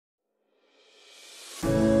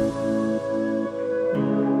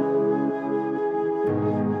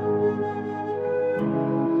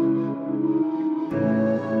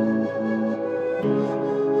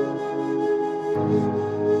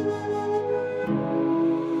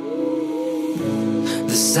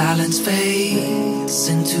Silence fades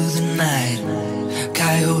into the night.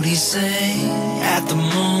 Coyotes sing at the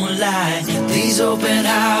moonlight. These open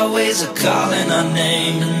highways are calling our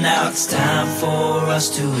name, and now it's time for us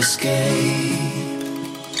to escape.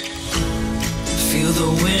 Feel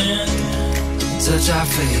the wind touch our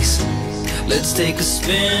face. Let's take a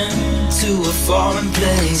spin to a foreign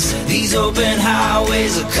place. These open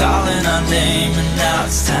highways are calling our name, and now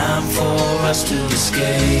it's time for us to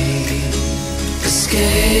escape.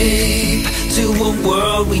 Escape to a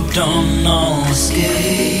world we don't know.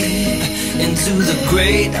 Escape into the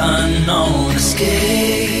great unknown.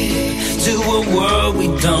 Escape to a world we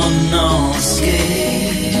don't know.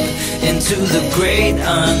 Escape into the great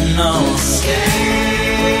unknown. Escape.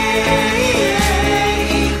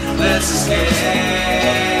 Let's escape.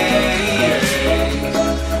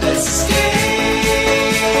 Let's escape.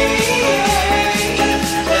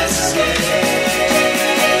 Let's escape.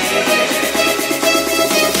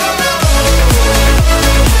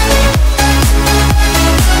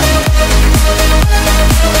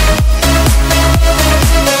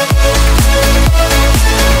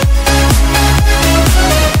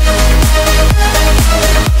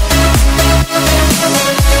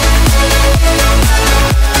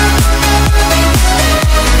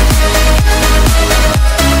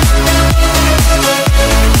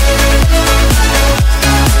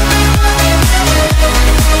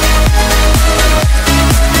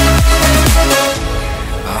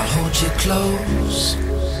 Close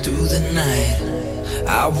through the night.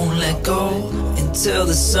 I won't let go until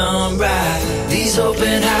the sunrise. These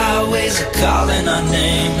open highways are calling our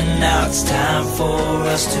name, and now it's time for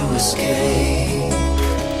us to escape.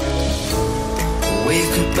 Wave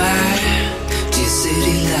goodbye to your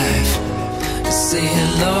city life, and say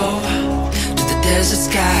hello to the desert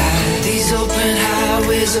sky. These open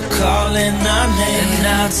highways are calling our name, and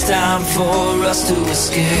now it's time for us to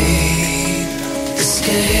escape.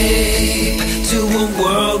 Escape to a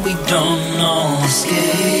world we don't know.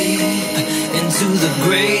 Escape into the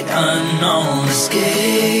great unknown.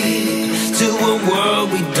 Escape to a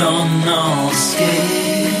world we don't know.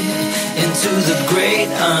 Escape into the great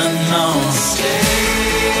unknown. Escape.